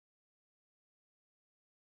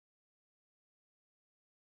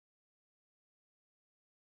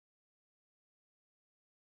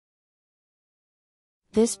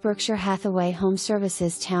This Berkshire Hathaway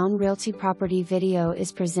HomeServices Towne Realty property video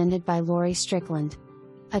is presented by Lori.strickland.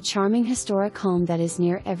 A charming historic home that is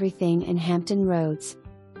near everything in Hampton Roads.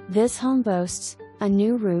 This home boasts a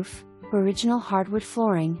new roof, original hardwood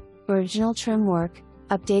flooring, original trim work,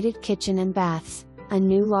 updated kitchen and baths, a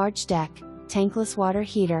new large deck, tankless water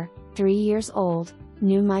heater, 3 years old,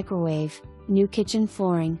 new microwave, new kitchen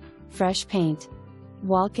flooring, fresh paint,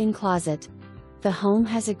 walk-in closet. The home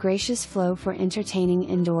has a gracious flow for entertaining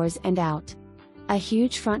indoors and out. A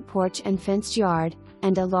huge front porch and fenced yard,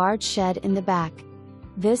 and a large shed in the back.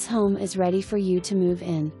 This home is ready for you to move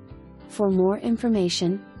in. For more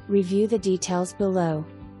information, review the details below.